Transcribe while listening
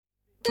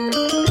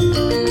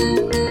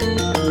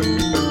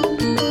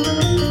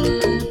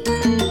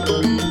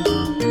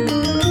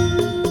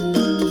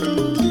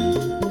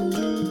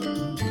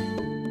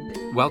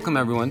Welcome,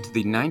 everyone, to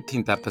the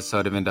 19th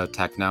episode of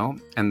Indo-Techno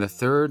and the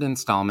third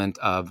installment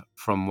of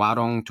From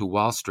Warung to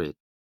Wall Street,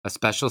 a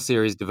special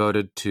series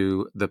devoted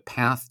to the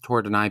path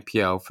toward an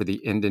IPO for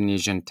the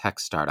Indonesian tech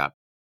startup.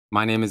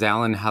 My name is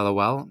Alan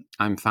Hallowell.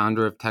 I'm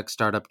founder of tech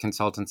startup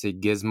consultancy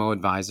Gizmo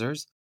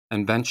Advisors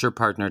and venture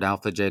partner at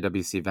Alpha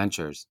JWC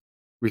Ventures.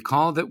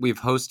 Recall that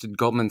we've hosted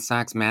Goldman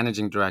Sachs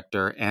Managing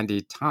Director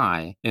Andy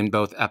Tai in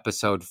both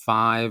episode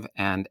 5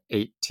 and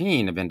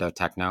 18 of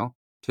Indo-Techno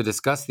to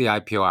discuss the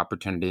IPO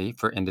opportunity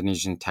for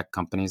Indonesian tech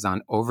companies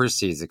on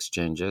overseas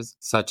exchanges,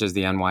 such as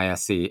the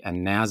NYSE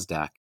and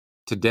NASDAQ.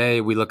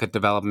 Today, we look at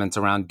developments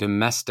around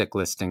domestic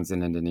listings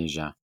in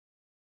Indonesia.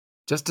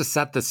 Just to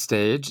set the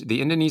stage,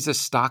 the Indonesia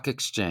Stock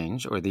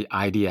Exchange, or the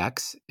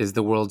IDX, is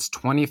the world's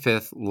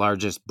 25th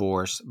largest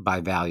bourse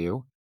by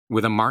value,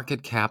 with a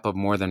market cap of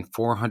more than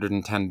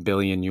 $410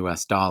 billion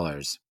US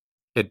dollars.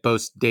 It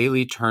boasts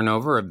daily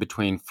turnover of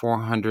between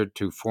 400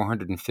 to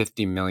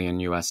 450 million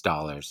US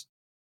dollars.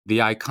 The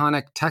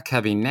iconic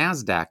tech-heavy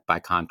NASDAQ, by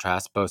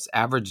contrast, boasts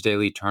average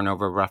daily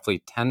turnover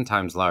roughly 10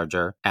 times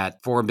larger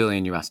at $4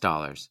 billion US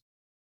dollars.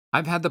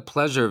 I've had the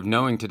pleasure of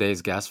knowing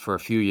today's guest for a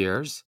few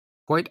years.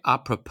 Quite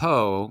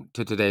apropos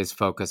to today's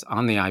focus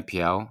on the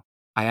IPO,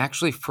 I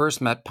actually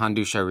first met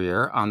Pandu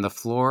Sharir on the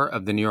floor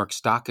of the New York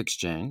Stock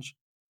Exchange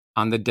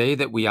on the day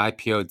that we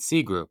IPO'd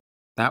C Group.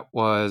 That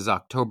was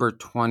October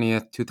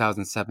 20th,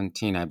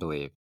 2017, I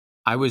believe.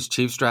 I was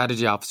Chief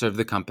Strategy Officer of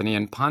the company,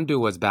 and Pandu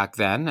was back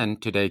then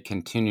and today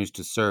continues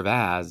to serve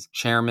as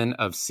Chairman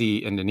of C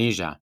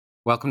Indonesia.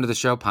 Welcome to the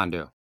show,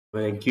 Pandu.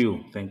 Thank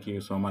you. Thank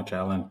you so much,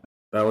 Alan.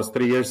 That was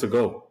 3 years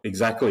ago,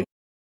 exactly.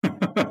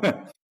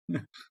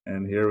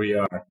 And here we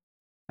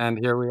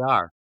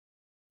are.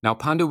 Now,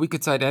 Pandu, we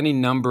could cite any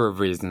number of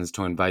reasons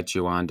to invite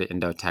you on to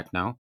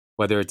Indo-Techno,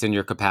 whether it's in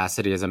your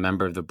capacity as a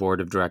member of the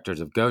board of directors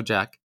of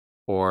Gojek,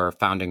 or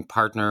founding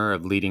partner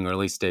of leading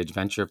early-stage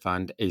venture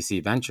fund AC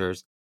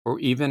Ventures, or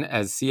even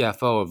as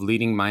CFO of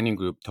leading mining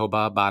group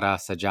Toba Bara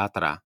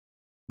Sejahtera.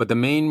 But the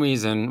main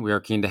reason we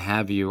are keen to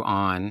have you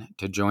on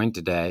to join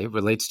today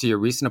relates to your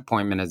recent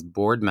appointment as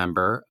board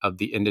member of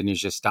the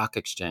Indonesia Stock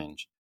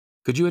Exchange.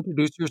 Could you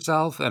introduce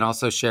yourself and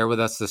also share with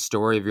us the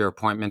story of your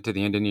appointment to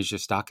the Indonesia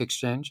Stock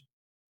Exchange?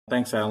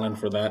 Thanks, Alan,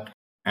 for that.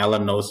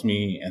 Alan knows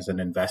me as an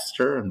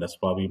investor, and that's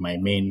probably my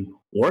main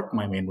work,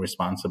 my main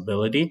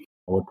responsibility.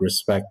 With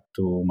respect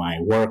to my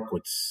work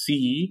with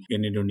C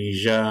in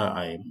Indonesia,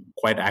 I'm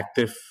quite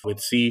active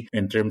with C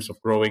in terms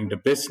of growing the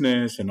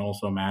business and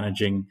also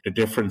managing the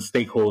different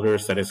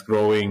stakeholders that is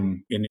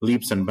growing in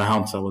leaps and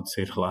bounds, I would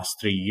say, the last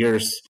 3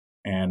 years.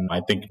 And I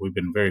think we've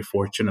been very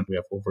fortunate. We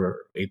have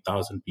over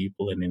 8,000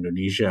 people in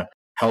Indonesia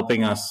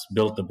helping us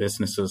build the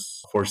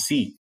businesses for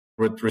C.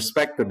 With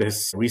respect to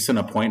this recent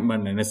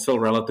appointment, and it's still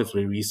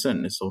relatively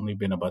recent, it's only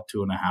been about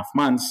 2.5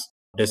 months.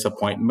 This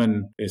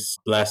appointment is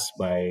blessed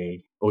by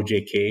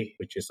OJK,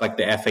 which is like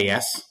the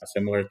FAS,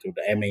 similar to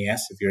the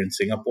MAS if you're in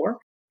Singapore.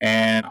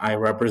 And I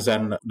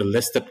represent the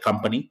listed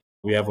company.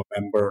 We have a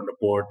member on the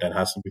board that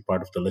has to be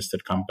part of the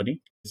listed company.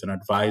 It's an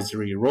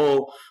advisory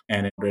role,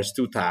 and there's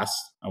 2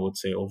 tasks, I would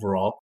say,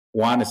 overall.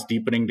 One is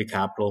deepening the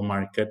capital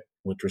market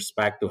with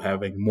respect to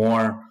having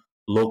more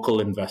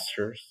local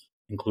investors,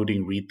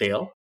 including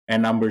retail.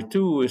 And number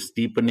 2 is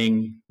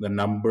deepening the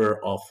number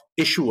of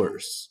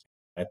issuers.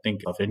 I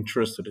think of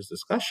interest to this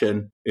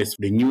discussion is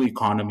the new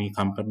economy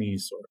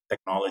companies or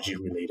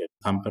technology-related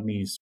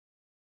companies.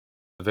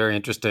 A very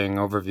interesting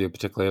overview,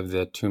 particularly of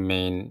the 2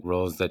 main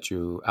roles that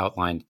you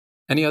outlined.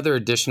 Any other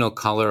additional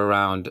color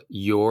around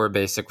your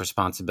basic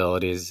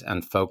responsibilities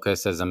and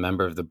focus as a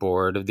member of the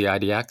board of the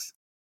IDX?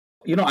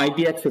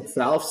 IDX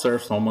itself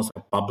serves almost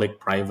a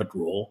public-private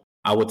role.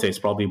 I would say it's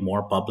probably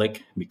more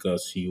public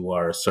because you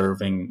are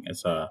serving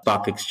as a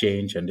stock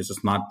exchange, and this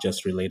is not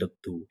just related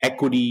to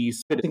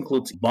equities. It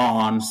includes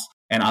bonds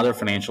and other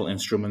financial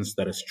instruments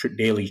that is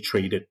daily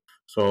traded.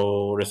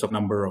 So there's a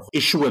number of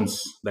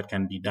issuance that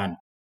can be done.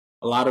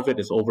 A lot of it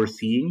is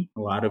overseeing. A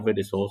lot of it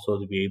is also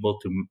to be able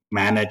to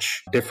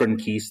manage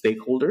different key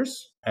stakeholders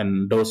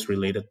and those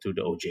related to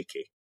the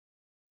OJK.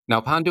 Now,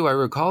 Pandu, I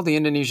recall the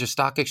Indonesia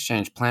Stock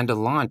Exchange planned to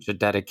launch a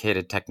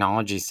dedicated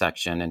technology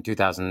section in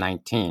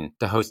 2019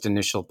 to host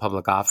initial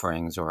public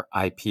offerings, or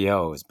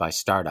IPOs, by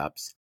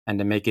startups, and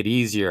to make it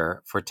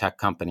easier for tech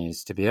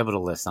companies to be able to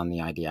list on the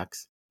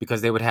IDX,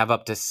 because they would have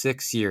up to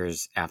 6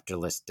 years after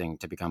listing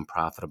to become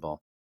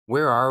profitable.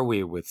 Where are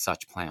we with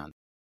such plans?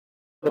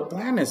 The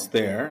plan is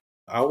there.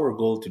 Our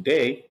goal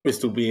today is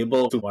to be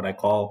able to what I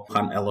call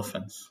hunt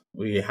elephants.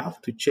 We have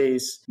to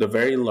chase the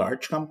very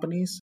large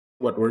companies.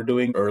 What we're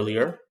doing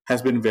earlier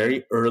has been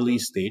very early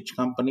stage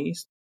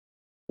companies.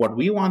 What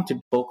we want to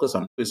focus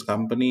on is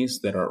companies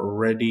that are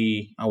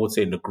already, I would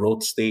say, in the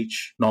growth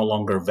stage, no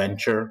longer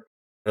venture.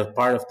 They're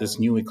part of this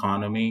new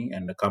economy,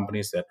 and the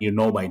companies that you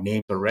know by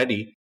name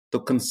already to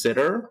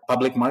consider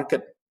public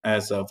market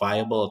as a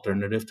viable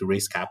alternative to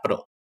raise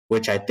capital,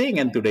 which I think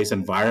in today's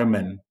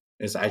environment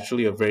is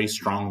actually a very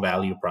strong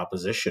value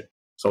proposition.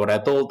 So what I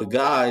told the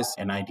guys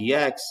in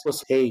IDX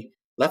was, hey,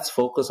 let's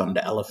focus on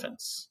the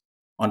elephants,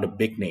 on the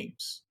big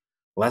names.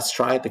 Let's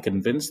try to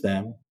convince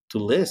them to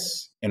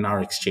list in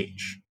our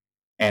exchange.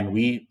 And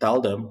we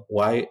tell them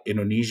why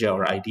Indonesia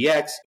or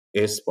IDX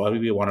is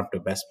probably one of the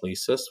best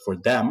places for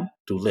them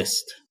to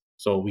list.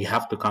 So we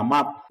have to come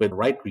up with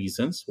right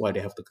reasons why they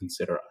have to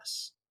consider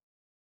us.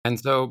 And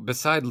so,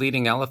 beside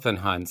leading elephant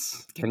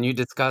hunts, can you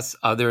discuss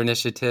other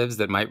initiatives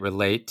that might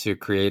relate to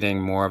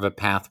creating more of a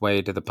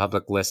pathway to the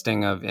public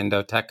listing of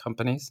Indo-tech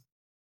companies?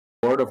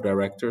 Board of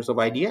directors of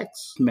IDX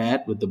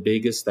met with the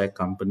biggest tech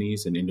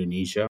companies in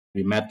Indonesia.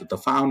 We met with the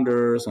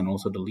founders and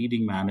also the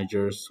leading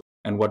managers.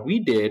 And what we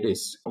did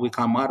is we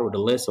come out with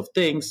a list of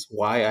things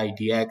why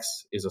IDX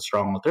is a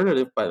strong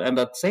alternative. But at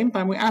the same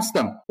time, we ask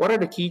them, what are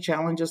the key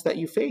challenges that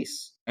you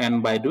face?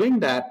 And by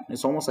doing that,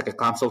 it's almost like a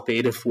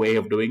consultative way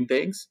of doing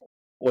things.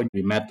 When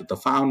we met with the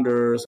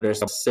founders,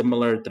 there's a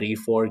similar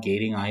 3-4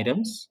 gating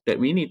items that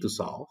we need to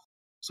solve.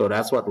 So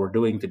that's what we're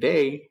doing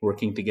today,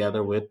 working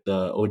together with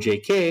the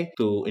OJK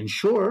to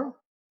ensure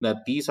that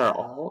these are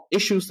all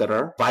issues that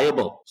are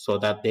viable so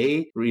that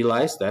they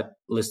realize that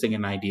listing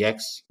in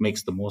IDX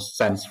makes the most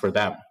sense for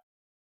them.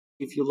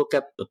 If you look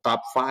at the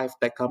top 5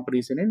 tech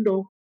companies in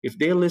Indo, if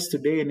they list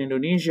today in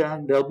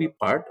Indonesia, they'll be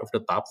part of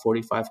the top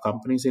 45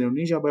 companies in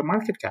Indonesia by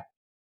market cap.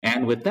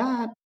 And with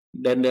that,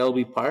 then they'll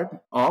be part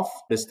of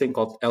this thing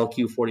called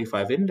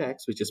LQ45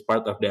 index, which is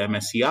part of the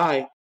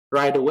MSCI.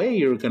 Right away,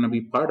 you're going to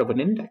be part of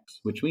an index,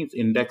 which means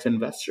index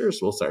investors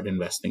will start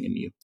investing in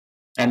you.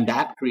 And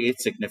that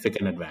creates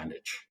significant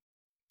advantage.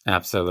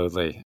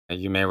 Absolutely.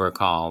 You may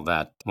recall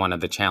that one of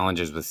the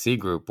challenges with C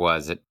Group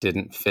was it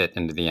didn't fit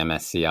into the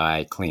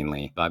MSCI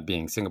cleanly. By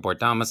being Singapore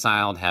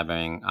domiciled,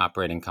 having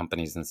operating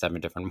companies in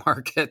 7 different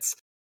markets,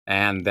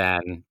 and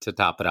then to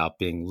top it out,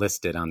 being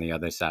listed on the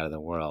other side of the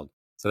world.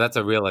 So that's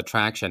a real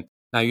attraction.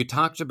 Now, you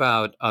talked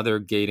about other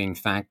gating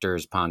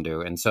factors,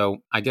 Pandu. And so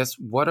I guess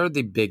what are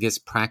the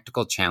biggest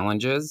practical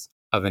challenges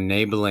of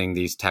enabling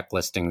these tech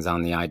listings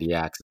on the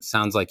IDX? It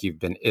sounds like you've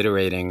been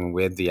iterating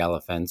with the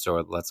elephants,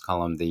 or let's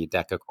call them the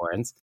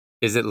decacorns.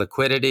 Is it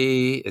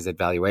liquidity? Is it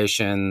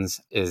valuations?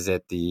 Is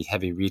it the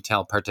heavy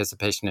retail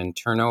participation and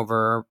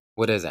turnover?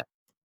 What is it?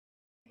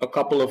 A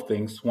couple of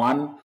things.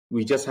 One,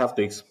 we just have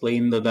to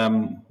explain to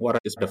them what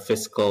is the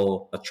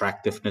fiscal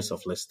attractiveness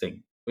of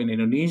listing. In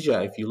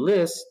Indonesia, if you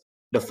list,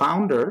 the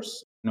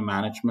founders, the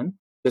management,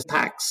 the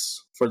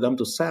tax for them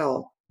to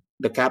sell,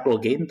 the capital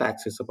gain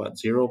tax is about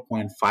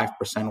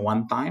 0.5%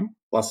 one time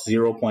plus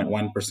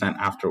 0.1%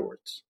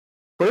 afterwards.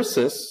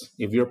 Versus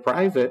if you're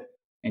private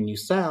and you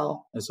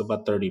sell, it's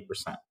about 30%.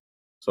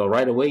 So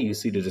right away, you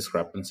see the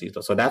discrepancy.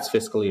 So that's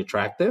fiscally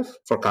attractive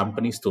for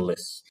companies to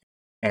list.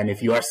 And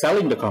if you are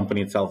selling the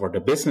company itself or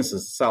the business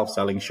itself,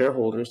 selling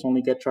shareholders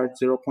only get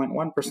charged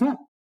 0.1%,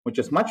 which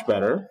is much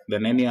better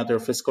than any other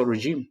fiscal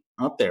regime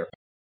out there.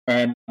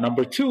 And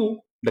number 2,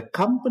 the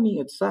company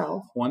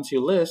itself, once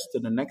you list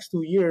in the next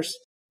 2 years,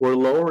 we're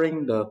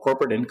lowering the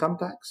corporate income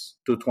tax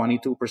to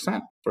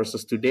 22%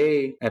 versus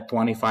today at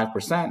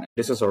 25%.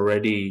 This is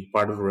already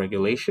part of the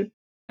regulation.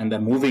 And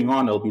then moving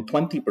on, it'll be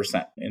 20%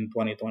 in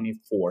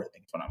 2024, I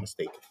think, if I'm not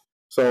mistaken.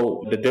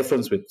 So the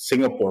difference with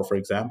Singapore, for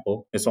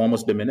example, is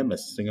almost de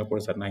minimis. Singapore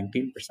is at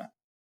 19%.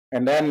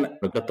 And then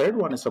the third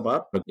one is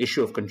about the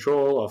issue of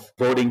control of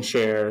voting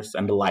shares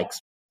and the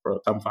likes.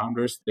 For some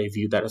founders, they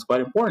view that as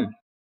quite important.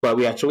 But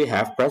we actually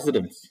have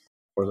precedents.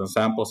 For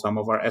example, some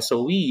of our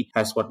SOE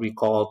has what we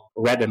call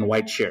red and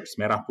white shares,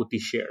 merah putih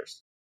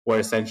shares, where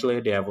essentially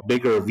they have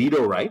bigger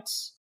veto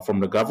rights from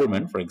the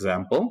government, for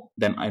example,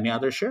 than any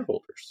other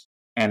shareholders.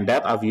 And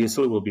that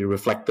obviously will be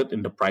reflected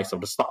in the price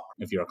of the stock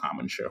if you're a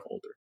common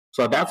shareholder.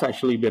 So that's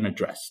actually been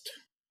addressed.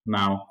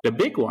 Now, the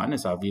big one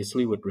is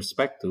obviously with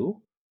respect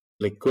to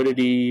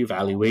liquidity,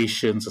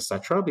 valuations,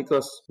 etc.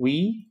 Because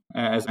we,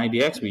 as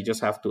IDX, we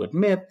just have to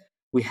admit,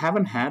 we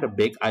haven't had a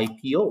big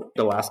IPO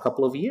the last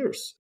couple of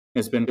years.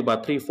 It's been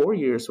about 3-4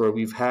 years where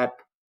we've had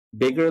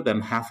bigger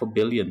than $500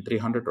 million,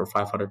 300 or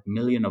 500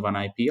 million of an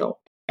IPO.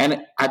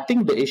 And I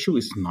think the issue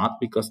is not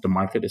because the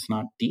market is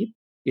not deep.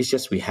 It's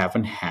just we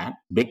haven't had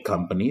big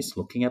companies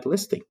looking at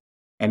listing.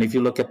 And if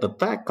you look at the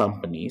tech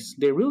companies,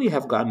 they really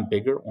have gotten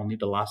bigger only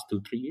the last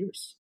 2-3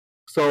 years.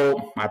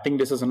 So I think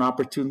this is an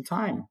opportune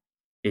time.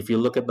 If you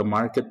look at the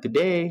market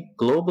today,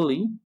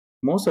 globally,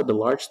 most of the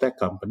large tech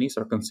companies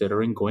are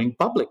considering going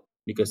public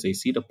because they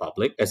see the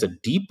public as a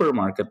deeper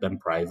market than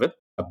private,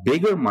 a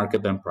bigger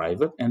market than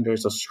private, and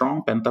there's a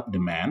strong pent-up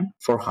demand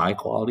for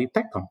high-quality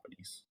tech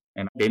companies.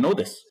 And they know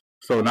this.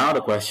 So now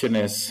the question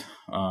is,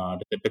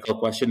 the typical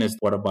question is,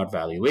 what about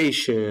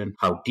valuation?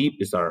 How deep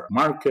is our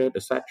market,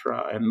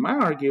 etc.? And my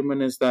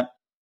argument is that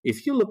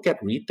if you look at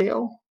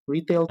retail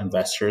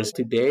investors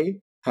today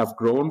have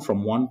grown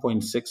from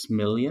 1.6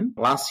 million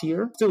last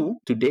year to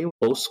today,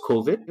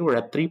 post-COVID, we're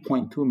at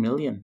 3.2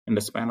 million in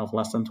the span of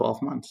less than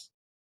 12 months.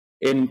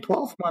 In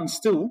 12 months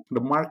too,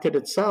 the market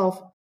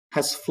itself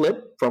has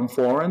flipped from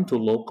foreign to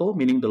local,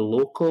 meaning the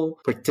local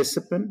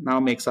participant now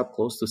makes up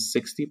close to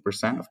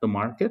 60% of the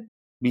market.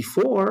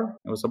 Before,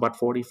 it was about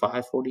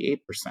 45, 48%.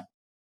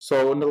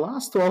 So in the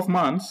last 12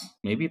 months,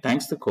 maybe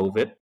thanks to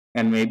COVID,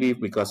 and maybe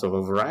because of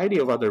a variety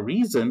of other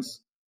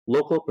reasons,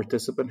 local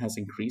participant has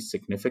increased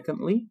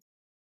significantly.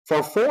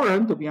 For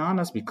foreign, to be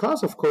honest,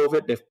 because of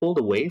COVID, they've pulled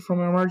away from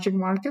emerging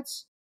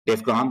markets.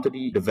 They've gone to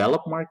the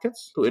developed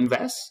markets to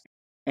invest.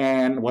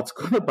 And what's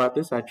good about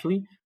this,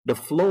 actually, the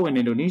flow in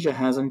Indonesia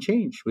hasn't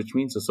changed, which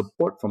means the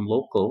support from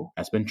local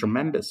has been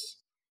tremendous.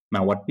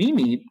 Now, what we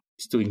need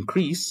is to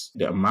increase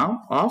the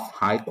amount of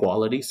high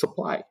quality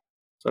supply.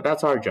 So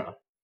that's our job.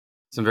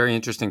 Some very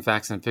interesting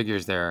facts and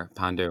figures there,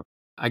 Pandu.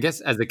 I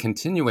guess as a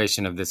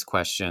continuation of this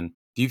question,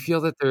 do you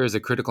feel that there is a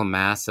critical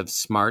mass of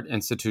smart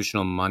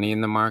institutional money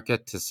in the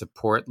market to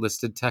support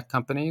listed tech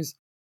companies?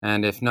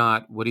 And if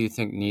not, what do you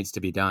think needs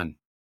to be done?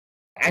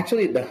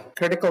 Actually, the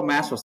critical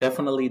mass was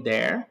definitely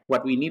there.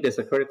 What we need is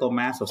a critical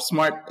mass of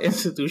smart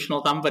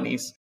institutional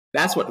companies.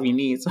 That's what we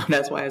need. So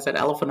that's why I said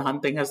elephant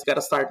hunting has got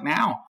to start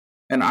now.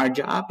 And our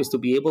job is to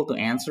be able to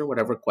answer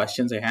whatever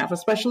questions they have,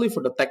 especially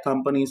for the tech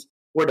companies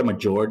where the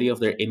majority of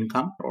their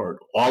income or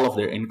all of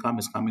their income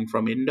is coming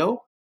from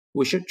Indo.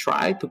 We should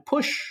try to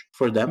push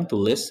for them to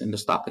list in the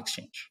stock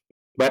exchange.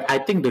 But I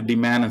think the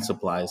demand and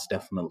supply is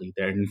definitely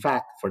there. In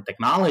fact, for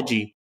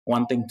technology,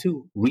 one thing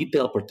too,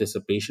 retail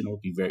participation will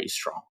be very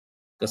strong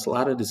because a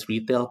lot of this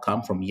retail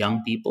come from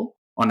young people.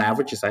 On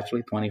average, it's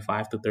actually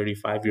 25 to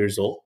 35 years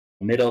old,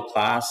 middle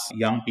class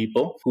young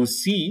people who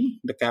see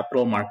the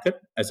capital market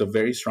as a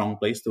very strong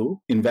place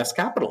to invest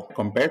capital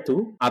compared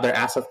to other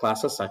asset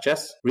classes such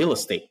as real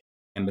estate.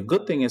 And the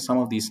good thing is some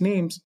of these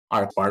names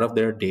are part of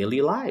their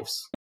daily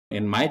lives.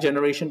 In my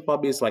generation,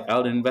 probably it's like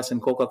I'll invest in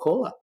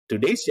Coca-Cola.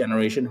 Today's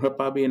generation will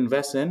probably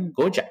invest in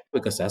Gojek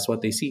because that's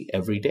what they see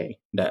every day.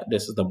 That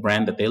this is the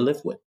brand that they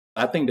live with.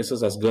 I think this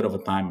is as good of a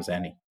time as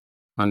any.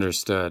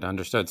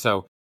 Understood.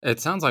 So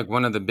it sounds like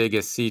one of the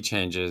biggest sea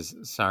changes,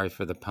 sorry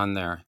for the pun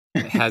there,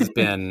 has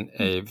been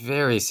a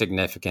very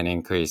significant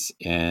increase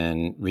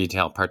in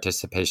retail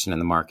participation in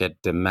the market,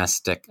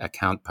 domestic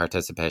account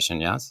participation,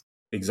 yes?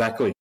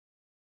 Exactly.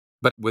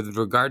 But with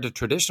regard to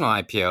traditional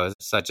IPOs,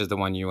 such as the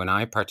one you and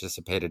I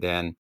participated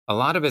in, a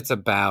lot of it's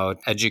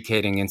about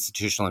educating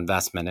institutional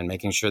investment and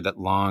making sure that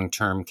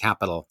long-term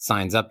capital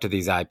signs up to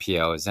these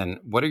IPOs. And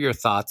what are your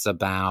thoughts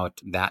about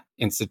that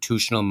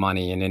institutional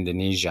money in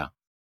Indonesia?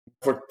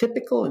 For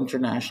typical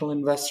international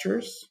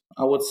investors,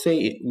 I would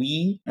say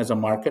we as a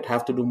market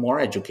have to do more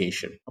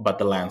education about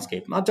the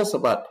landscape, not just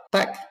about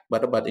tech,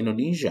 but about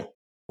Indonesia.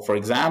 For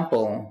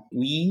example,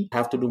 we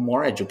have to do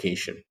more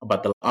education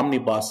about the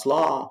omnibus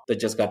law that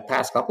just got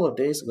passed a couple of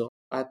days ago.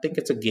 I think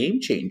it's a game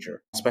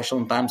changer,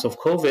 especially in times of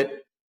COVID.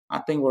 I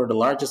think we're the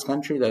largest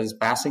country that is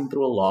passing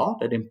through a law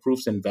that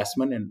improves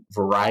investment in a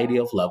variety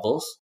of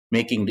levels,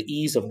 making the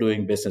ease of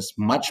doing business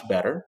much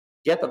better.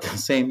 Yet at the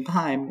same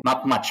time,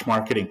 not much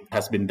marketing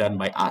has been done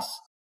by us.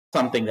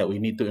 Something that we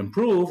need to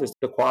improve is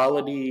the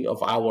quality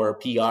of our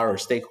PR or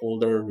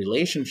stakeholder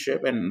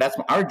relationship. And that's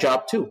our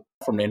job too,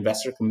 from the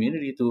investor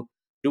community to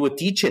do a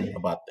teaching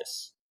about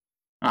this.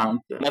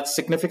 That's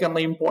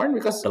significantly important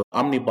because the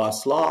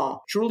omnibus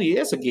law truly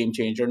is a game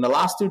changer. In the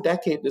last 2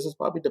 decades, this is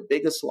probably the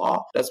biggest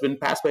law that's been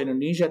passed by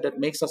Indonesia that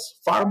makes us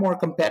far more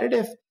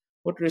competitive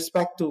with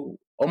respect to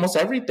almost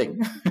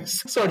everything.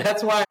 So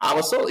that's why I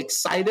was so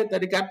excited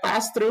that it got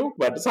passed through,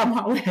 but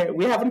somehow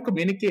we haven't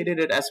communicated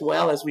it as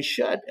well as we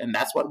should. And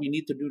that's what we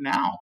need to do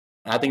now.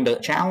 I think the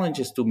challenge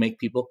is to make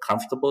people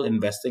comfortable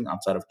investing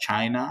outside of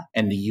China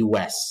and the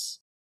US.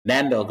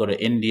 Then they'll go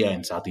to India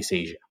and Southeast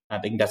Asia. I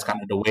think that's kind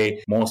of the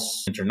way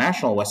most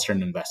international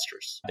Western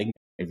investors. I think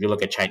if you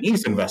look at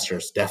Chinese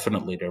investors,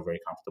 definitely they're very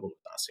comfortable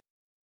with us.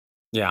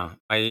 Yeah,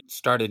 I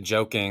started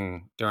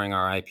joking during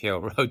our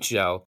IPO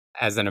roadshow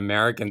as an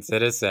American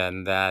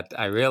citizen that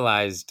I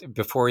realized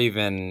before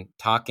even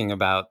talking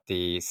about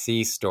the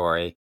sea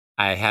story,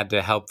 I had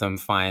to help them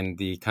find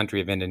the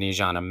country of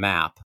Indonesia on a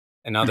map.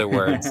 In other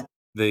words,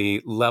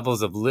 the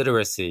levels of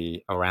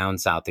literacy around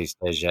Southeast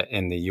Asia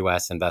in the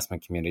US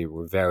investment community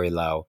were very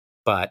low.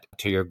 But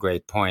to your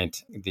great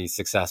point, the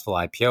successful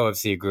IPO of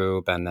Sea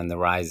Group and then the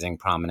rising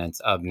prominence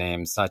of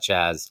names such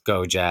as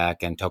Gojek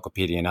and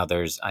Tokopedia and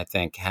others, I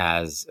think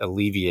has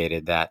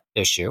alleviated that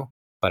issue.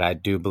 But I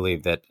do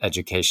believe that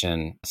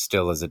education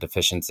still is a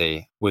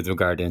deficiency with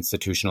regard to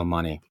institutional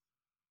money.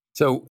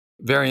 So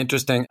very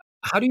interesting.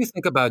 How do you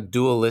think about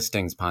dual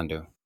listings,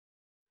 Pandu?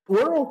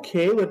 We're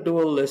okay with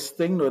dual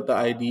listing with the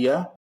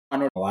idea. I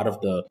know a lot of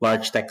the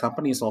large tech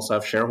companies also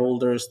have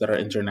shareholders that are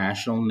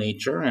international in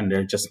nature and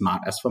they're just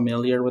not as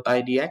familiar with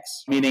IDX,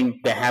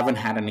 meaning they haven't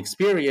had an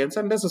experience,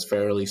 and this is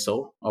fairly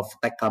so, of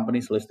tech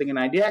companies listing in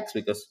IDX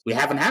because we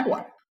haven't had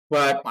one.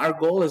 But our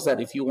goal is that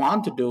if you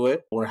want to do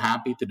it, we're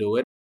happy to do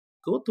it.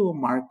 Go to a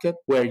market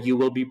where you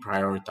will be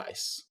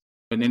prioritized.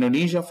 In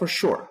Indonesia, for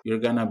sure, you're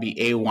going to be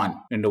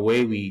A1 in the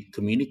way we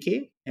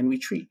communicate and we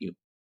treat you.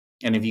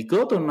 And if you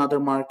go to another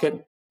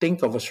market,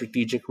 think of a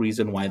strategic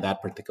reason why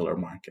that particular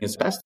market is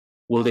best.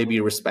 Will they be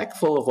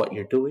respectful of what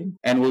you're doing?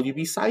 And will you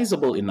be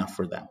sizable enough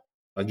for them?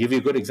 I'll give you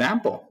a good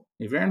example.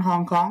 If you're in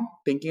Hong Kong,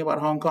 thinking about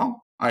Hong Kong,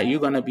 are you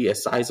going to be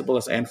as sizable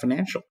as Ant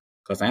Financial?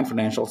 because Ant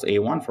Financial's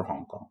A1 for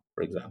Hong Kong,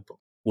 for example.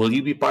 Will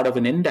you be part of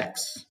an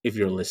index if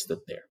you're listed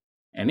there?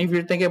 And if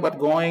you're thinking about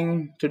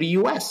going to the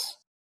US,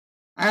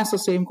 ask the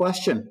same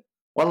question.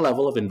 What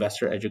level of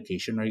investor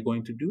education are you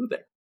going to do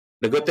there?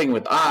 The good thing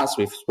with us,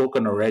 we've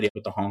spoken already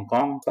with the Hong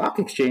Kong Stock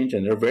Exchange,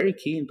 and they're very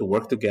keen to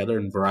work together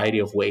in a variety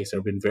of ways.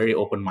 They've been very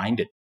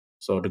open-minded.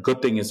 So the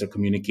good thing is the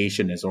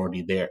communication is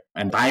already there.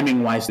 And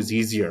timing-wise, it's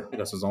easier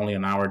because it's only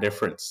an hour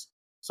difference.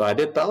 So I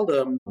did tell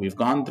them, we've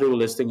gone through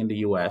listing in the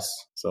US,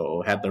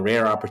 so had the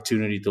rare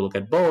opportunity to look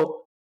at both.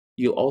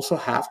 You also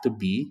have to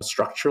be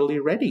structurally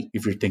ready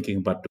if you're thinking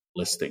about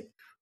listing.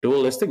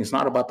 Dual listing is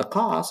not about the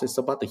cost, it's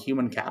about the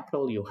human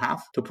capital you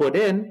have to put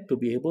in to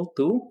be able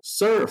to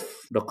serve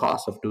the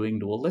cost of doing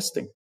dual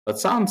listing. That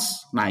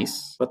sounds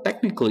nice, but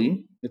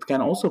technically, it can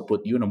also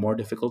put you in a more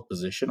difficult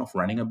position of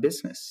running a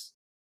business.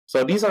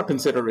 So these are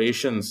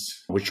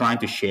considerations we're trying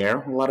to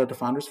share a lot of the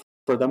founders.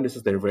 For them, this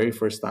is their very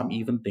first time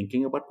even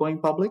thinking about going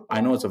public.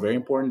 I know it's a very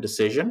important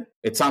decision.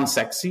 It sounds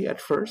sexy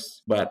at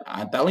first, but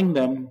I'm telling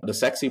them the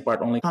sexy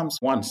part only comes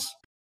once.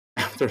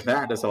 After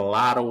that, there's a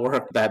lot of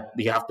work that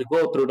you have to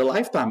go through the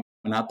lifetime.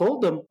 And I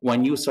told them,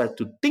 when you start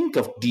to think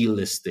of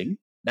delisting,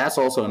 that's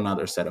also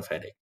another set of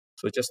headache.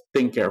 So just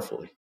think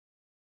carefully.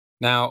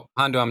 Now,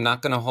 Pandu, I'm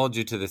not going to hold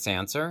you to this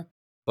answer,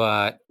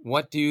 but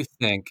what do you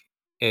think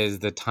is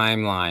the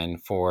timeline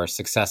for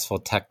successful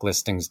tech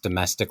listings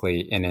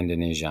domestically in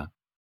Indonesia?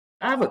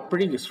 I have a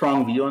pretty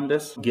strong view on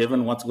this,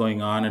 given what's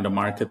going on in the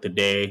market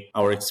today,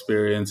 our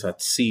experience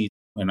at Seed,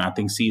 and I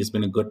think Seed has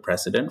been a good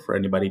precedent for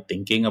anybody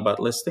thinking about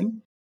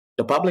listing.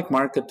 The public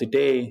market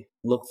today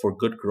look for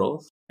good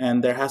growth,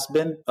 and there has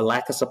been a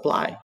lack of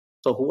supply.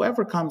 So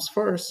whoever comes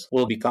first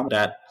will become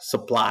that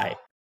supply.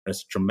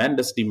 There's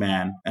tremendous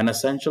demand, and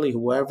essentially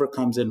whoever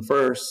comes in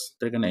first,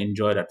 they're going to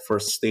enjoy that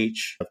first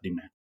stage of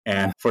demand.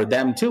 And for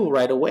them too,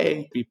 right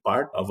away, be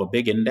part of a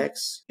big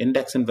index.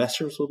 Index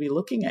investors will be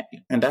looking at you.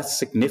 And that's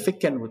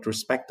significant with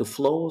respect to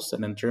flows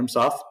and in terms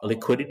of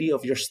liquidity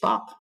of your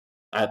stock.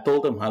 I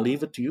told them, I'll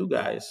leave it to you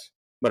guys.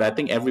 But I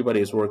think everybody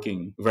is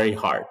working very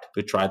hard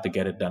to try to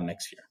get it done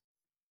next year.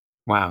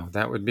 Wow,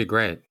 that would be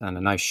great. And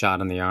a nice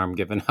shot in the arm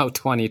given how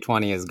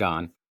 2020 has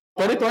gone.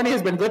 2020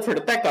 has been good for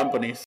the tech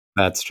companies.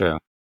 That's true.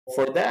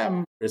 For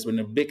them, there's been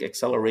a big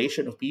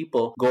acceleration of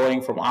people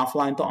going from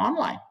offline to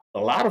online. A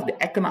lot of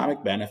the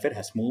economic benefit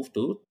has moved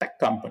to tech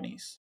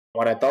companies.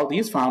 What I tell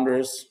these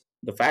founders,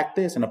 the fact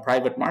is, in a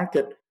private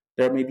market,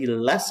 there may be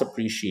less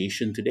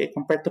appreciation today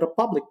compared to the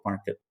public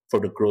market for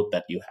the growth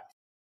that you have.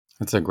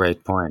 That's a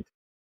great point.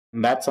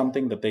 And that's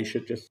something that they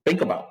should just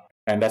think about.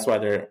 And that's why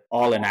they're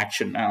all in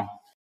action now.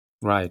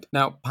 Right.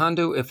 Now,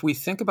 Pandu, if we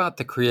think about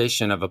the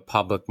creation of a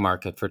public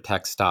market for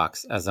tech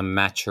stocks as a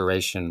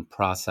maturation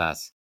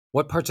process,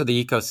 what parts of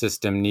the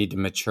ecosystem need to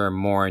mature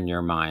more in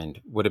your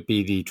mind? Would it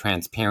be the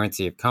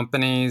transparency of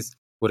companies?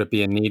 Would it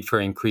be a need for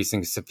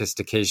increasing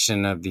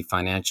sophistication of the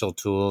financial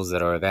tools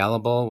that are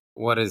available?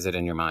 What is it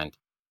in your mind?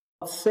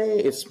 I'll say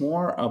it's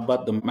more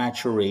about the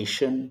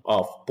maturation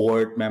of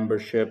board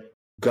membership,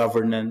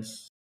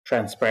 governance,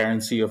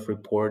 transparency of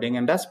reporting,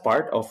 and that's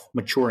part of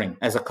maturing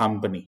as a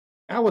company.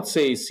 I would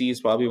say C is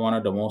probably one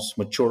of the most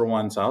mature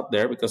ones out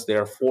there because they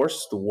are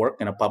forced to work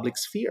in a public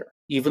sphere,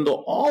 even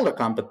though all the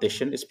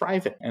competition is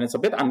private. And it's a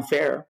bit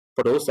unfair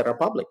for those that are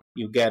public.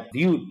 You get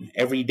viewed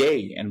every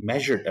day and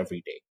measured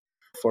every day.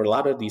 For a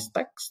lot of these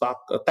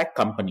tech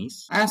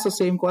companies, ask the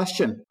same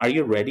question. Are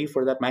you ready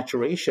for that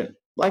maturation?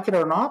 Like it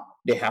or not,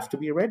 they have to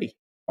be ready.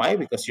 Why?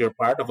 Because you're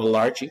part of a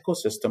large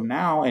ecosystem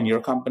now, and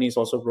your company is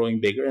also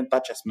growing bigger and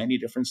touch as many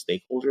different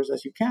stakeholders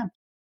as you can.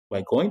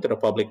 By going to the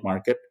public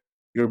market,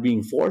 you're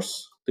being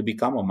forced to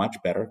become a much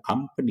better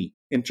company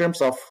in terms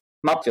of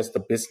not just the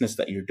business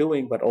that you're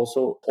doing, but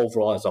also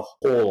overall as a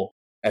whole,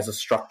 as a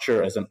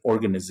structure, as an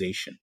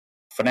organization.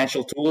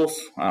 Financial tools,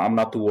 I'm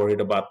not too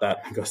worried about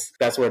that because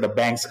that's where the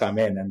banks come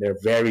in, and they're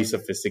very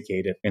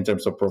sophisticated in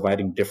terms of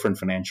providing different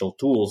financial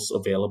tools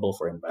available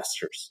for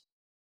investors.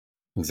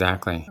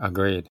 Exactly.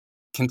 Agreed.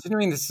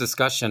 Continuing this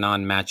discussion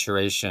on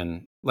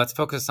maturation, let's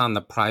focus on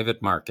the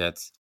private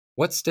markets.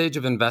 What stage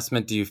of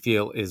investment do you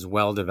feel is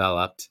well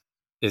developed?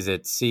 Is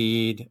it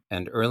seed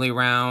and early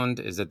round?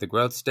 Is it the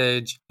growth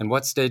stage? And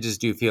what stages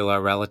do you feel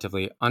are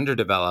relatively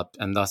underdeveloped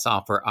and thus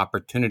offer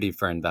opportunity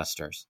for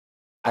investors?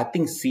 I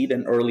think seed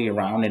and early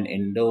round in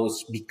Indo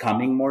is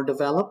becoming more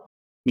developed,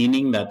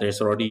 meaning that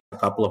there's already a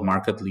couple of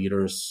market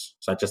leaders,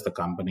 such as the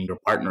company you're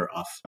partner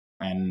of.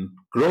 And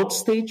growth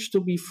stage, to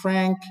be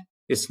frank,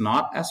 is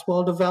not as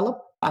well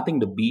developed. I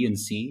think the B and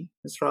C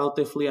is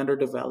relatively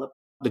underdeveloped.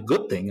 The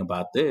good thing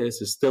about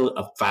this is still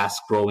a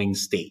fast growing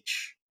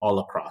stage all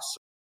across.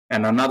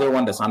 And another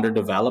one that's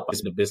underdeveloped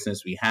is the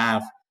business we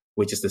have,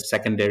 which is the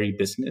secondary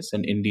business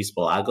in Indies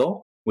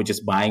Pelago, which is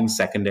buying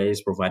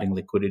secondaries, providing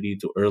liquidity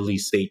to early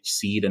stage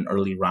seed and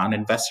early round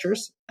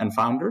investors and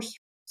founders.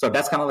 So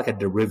that's kind of like a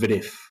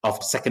derivative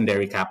of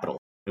secondary capital.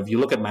 If you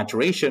look at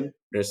maturation,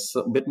 there's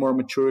a bit more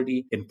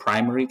maturity in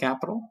primary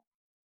capital.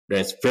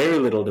 There's very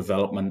little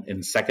development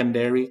in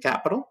secondary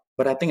capital.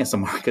 But I think as the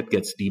market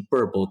gets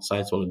deeper, both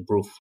sides will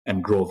improve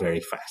and grow very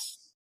fast.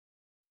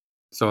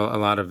 So a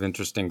lot of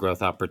interesting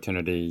growth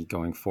opportunity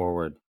going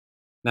forward.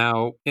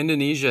 Now,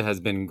 Indonesia has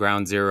been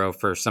ground zero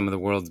for some of the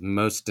world's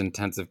most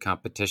intensive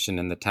competition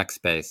in the tech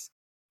space.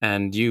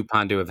 And you,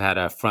 Pandu, have had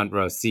a front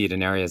row seat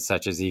in areas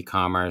such as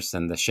e-commerce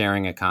and the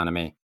sharing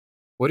economy.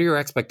 What are your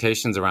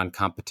expectations around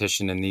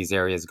competition in these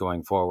areas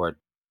going forward?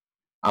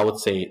 I would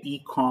say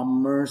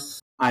e-commerce.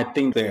 I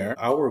think they're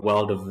our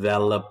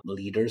well-developed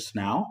leaders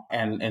now.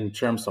 And in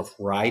terms of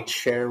ride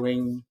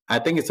sharing, I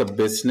think it's a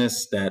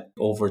business that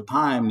over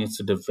time needs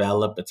to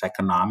develop its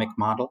economic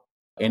model.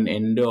 In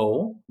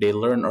Indo, they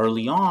learn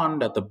early on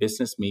that the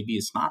business maybe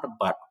is not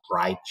about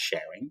ride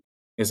sharing.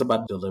 It's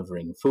about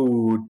delivering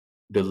food,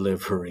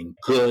 delivering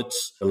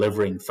goods,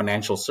 delivering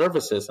financial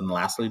services, and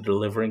lastly,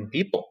 delivering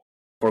people.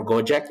 For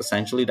Gojek,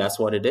 essentially, that's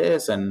what it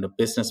is. And the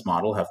business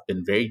model have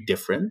been very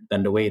different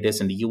than the way it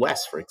is in the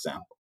US, for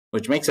example,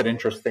 which makes it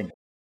interesting.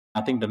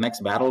 I think the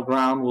next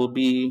battleground will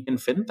be in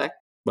fintech,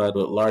 but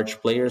with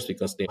large players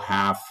because they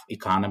have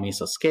economies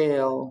of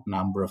scale,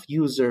 number of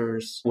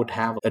users would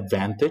have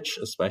advantage,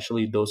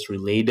 especially those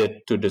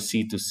related to the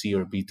C2C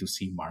or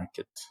B2C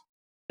market.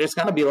 There's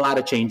going to be a lot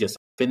of changes.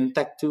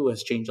 Fintech too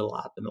has changed a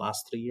lot in the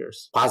last 3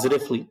 years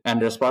positively.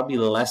 And there's probably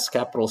less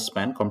capital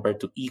spent compared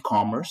to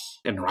e-commerce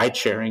and ride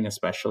sharing,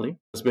 especially.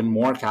 It's been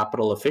more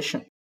capital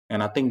efficient.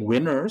 And I think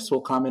winners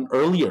will come in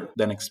earlier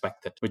than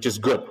expected, which is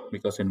good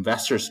because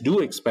investors do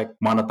expect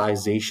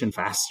monetization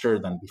faster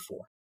than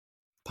before.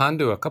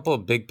 Pandu, a couple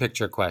of big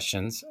picture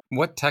questions.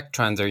 What tech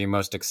trends are you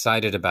most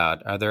excited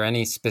about? Are there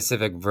any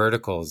specific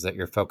verticals that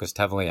you're focused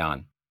heavily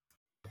on?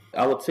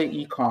 I would say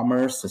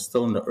e-commerce is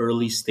still in the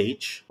early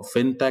stage.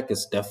 Fintech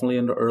is definitely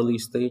in the early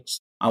stage.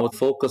 I would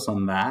focus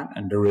on that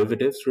and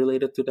derivatives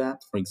related to that.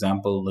 For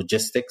example,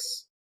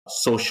 logistics,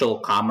 social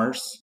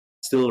commerce,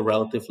 still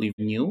relatively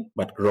new,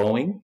 but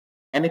growing.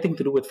 Anything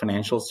to do with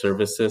financial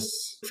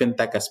services,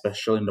 fintech,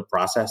 especially in the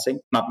processing,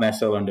 not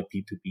necessarily on the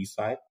P2P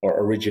side or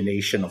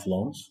origination of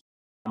loans.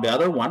 The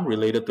other one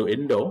related to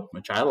Indo,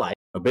 which I like,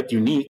 a bit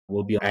unique,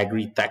 will be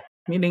agri-tech,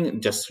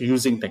 meaning just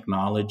using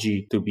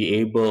technology to be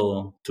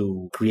able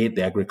to create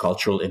the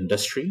agricultural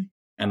industry.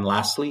 And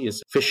lastly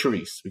is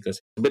fisheries, because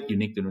it's a bit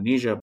unique to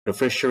Indonesia. The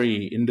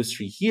fishery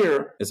industry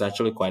here is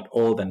actually quite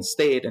old and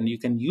staid, and you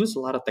can use a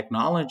lot of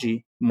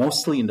technology,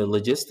 mostly in the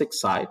logistics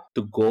side,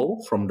 to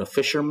go from the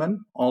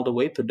fisherman all the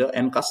way to the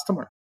end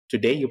customer.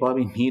 Today, you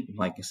probably need,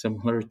 like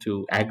similar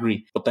to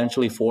agri,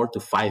 potentially 4 to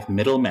 5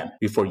 middlemen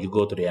before you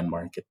go to the end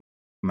market.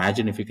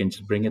 Imagine if you can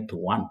just bring it to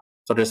one.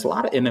 So there's a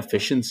lot of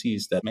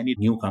inefficiencies that many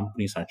new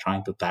companies are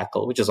trying to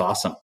tackle, which is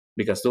awesome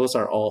because those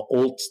are all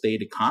old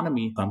state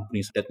economy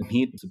companies that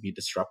need to be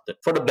disrupted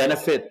for the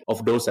benefit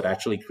of those that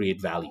actually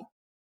create value.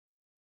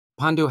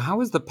 Pandu,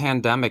 how has the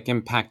pandemic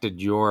impacted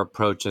your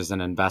approach as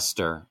an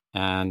investor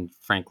and,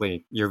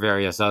 frankly, your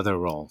various other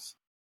roles?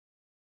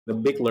 The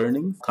big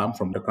learnings come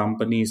from the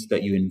companies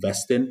that you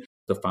invest in.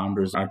 The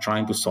founders are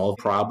trying to solve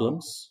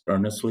problems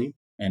earnestly,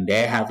 and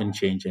they haven't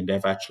changed, and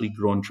they've actually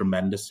grown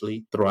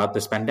tremendously throughout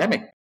this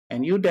pandemic.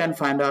 And you then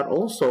find out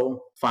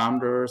also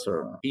founders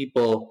or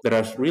people that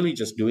are really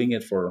just doing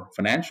it for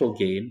financial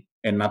gain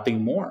and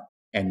nothing more.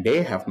 And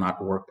they have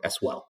not worked as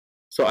well.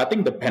 So I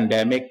think the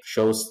pandemic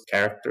shows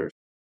characters.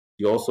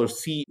 You also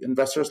see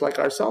investors like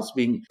ourselves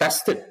being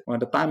tested.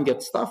 When the time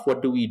gets tough,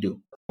 what do we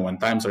do? When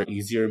times are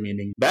easier,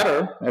 meaning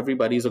better,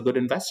 everybody's a good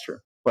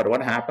investor. But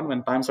what happened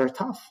when times are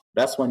tough?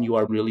 That's when you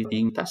are really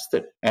being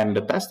tested. And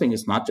the testing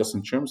is not just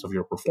in terms of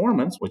your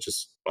performance, which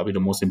is probably the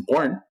most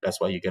important. That's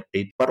why you get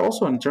paid, but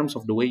also in terms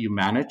of the way you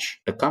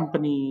manage the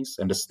companies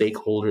and the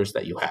stakeholders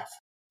that you have.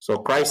 So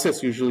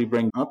crisis usually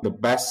bring out the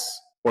best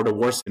or the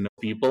worst in the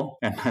people.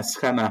 And that's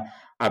kind of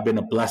have been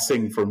a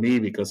blessing for me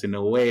because in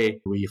a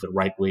way, we have the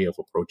right way of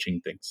approaching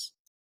things.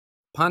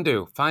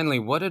 Pandu, finally,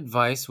 what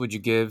advice would you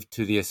give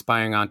to the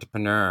aspiring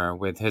entrepreneur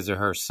with his or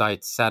her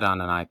sights set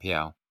on an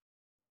IPO?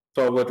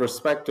 So, with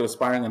respect to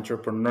aspiring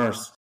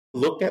entrepreneurs,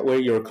 look at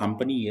where your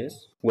company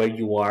is, where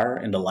you are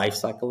in the life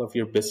cycle of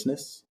your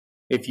business.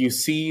 If you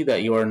see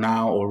that you are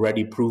now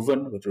already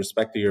proven with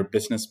respect to your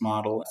business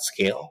model at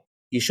scale,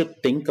 you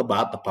should think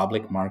about the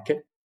public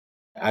market.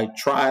 I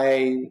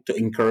try to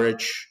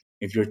encourage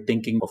if you're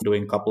thinking of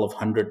doing a couple of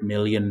 $100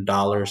 million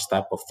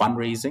type of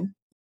fundraising,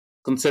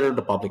 consider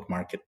the public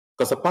market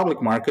because the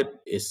public market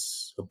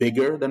is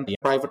bigger than the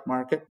private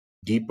market,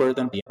 deeper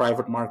than the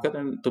private market.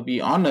 And to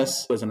be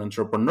honest, as an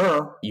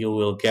entrepreneur, you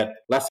will get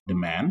less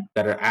demand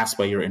that are asked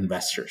by your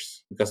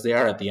investors because they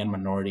are at the end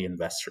minority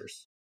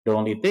investors. The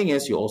only thing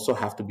is you also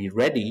have to be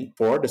ready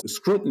for the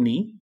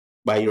scrutiny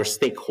by your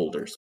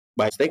stakeholders.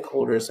 By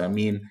stakeholders, I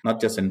mean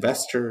not just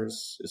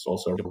investors, it's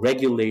also the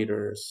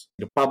regulators,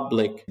 the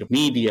public, the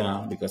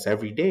media, because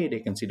every day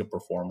they can see the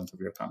performance of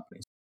your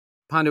companies.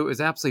 Pandu, it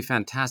was absolutely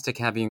fantastic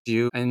having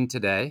you in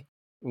today.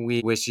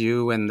 We wish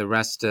you and the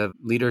rest of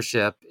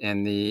leadership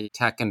in the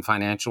tech and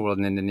financial world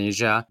in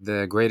Indonesia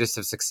the greatest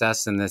of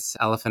success in this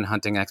elephant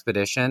hunting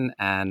expedition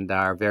and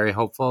are very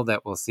hopeful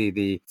that we'll see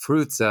the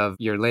fruits of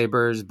your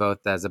labors,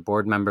 both as a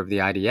board member of the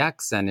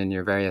IDX and in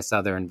your various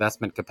other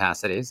investment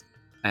capacities.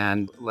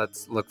 And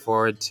let's look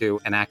forward to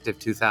an active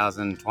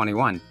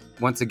 2021.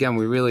 Once again,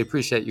 we really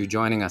appreciate you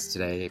joining us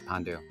today,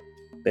 Pandu.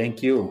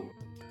 Thank you.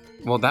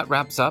 Well, that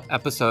wraps up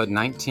episode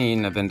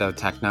 19 of Indo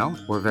Techno.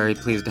 We're very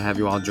pleased to have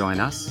you all join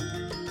us.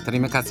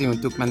 Terima kasih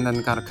untuk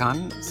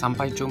mendengarkan.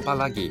 Sampai jumpa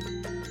lagi.